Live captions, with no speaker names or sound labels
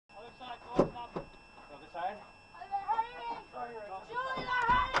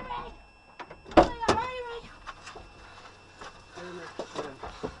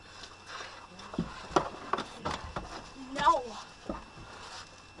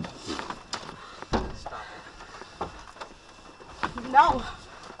No.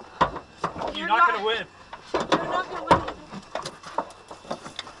 You're not gonna win. You're not gonna win.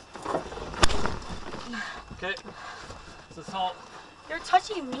 Okay. It's assault. You're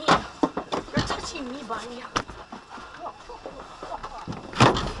touching me. You're touching me, buddy.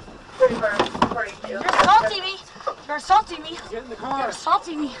 You're assaulting me. You're assaulting me. Get in the car. You're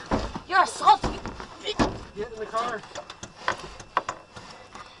assaulting me. You're assaulting me. Get in the car.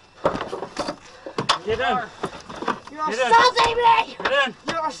 Get in. You're assaulting me. Get in.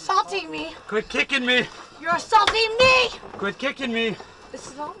 You're assaulting me. Quit kicking me. You're assaulting me. Quit kicking me. This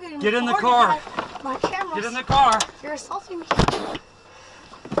is all getting Get in the recorded car. by my cameras. Get in the car. You're assaulting me.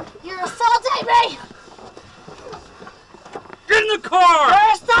 You're assaulting me. Get in the car.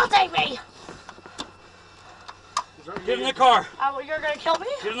 You're assaulting me. Get in the car. You're gonna kill me?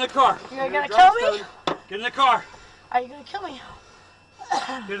 Get in the car. You're gonna kill me? Get in the car. Are you gonna kill me?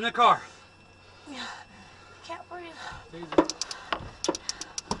 Get in the car. I can't breathe.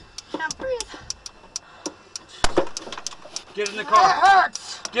 Can't breathe. Get in the That car.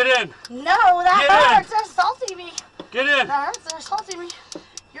 hurts. Get in. No, that Get hurts. in. They're assaulting me. Get in. That hurts. They're assaulting me.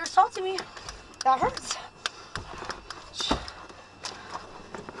 You're assaulting me. That hurts.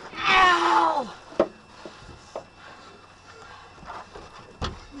 Ow!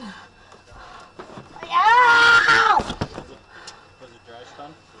 Ow! Was it dry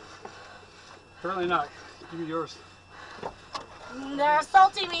stun? Apparently not. Give me yours. They're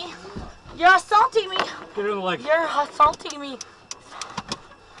assaulting me. You're assaulting me. Get in the leg. You're assaulting me.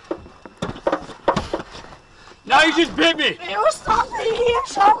 Now you just bit me. You're assaulting me. You're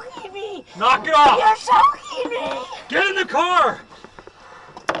choking me. Knock it off. You're choking me. Get in the car.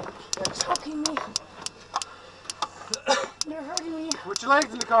 You're choking me. You're hurting me. Put your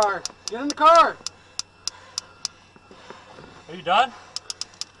legs in the car. Get in the car. Are you done?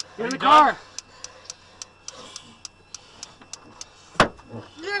 Get in the car.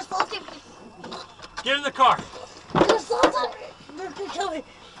 You're assaulting me. Get in the car. You're assaulting me. You're gonna kill me.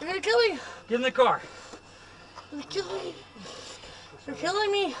 You're gonna kill me. Get in the car. You're killing me. You're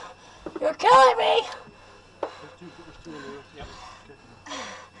killing me. You're killing me. Yep.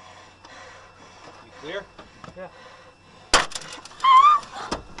 You clear? Yeah.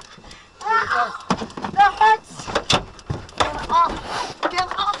 That hurts. Get off. Get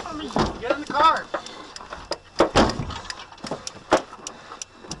off of me. Get in the car.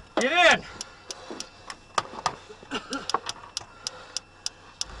 Get in.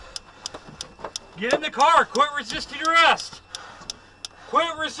 Get in the car. Quit resisting arrest.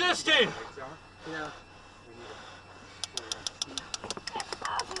 Quit resisting. Yeah.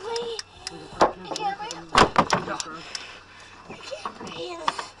 Off of me. I can't breathe. I can't breathe. I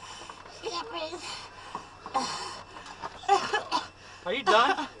can't breathe. Are you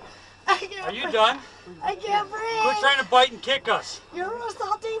done? I can't Are you breathe. done? I can't breathe. Quit trying to bite and kick us. You're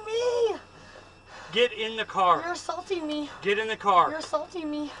assaulting me. Get in the car. You're assaulting me. Get in the You're car.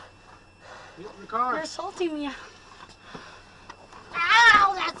 assaulting me. Get in the car. You're assaulting me.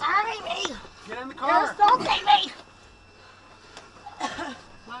 Ow, that's hurting me. Get in the You're car. assaulting me.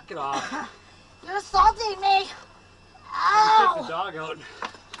 Knock it off. You're assaulting me. Take the Ow. dog out.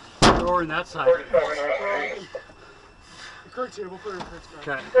 Throw her in that side. The cart's here. We'll put her in Kurt's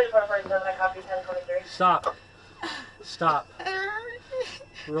car. Okay. Stop. Stop.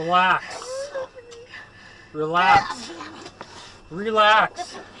 Relax. Relax.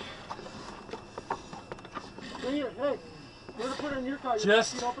 Relax. Here, hey. We're gonna put her in your car. You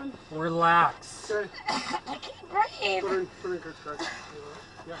Just seat open? relax. Okay. I can't breathe. Put her in Kurt's car.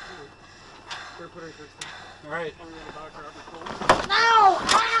 Yeah. Put her in Kurt's car. All right. I'm gonna back her up and pull her. No.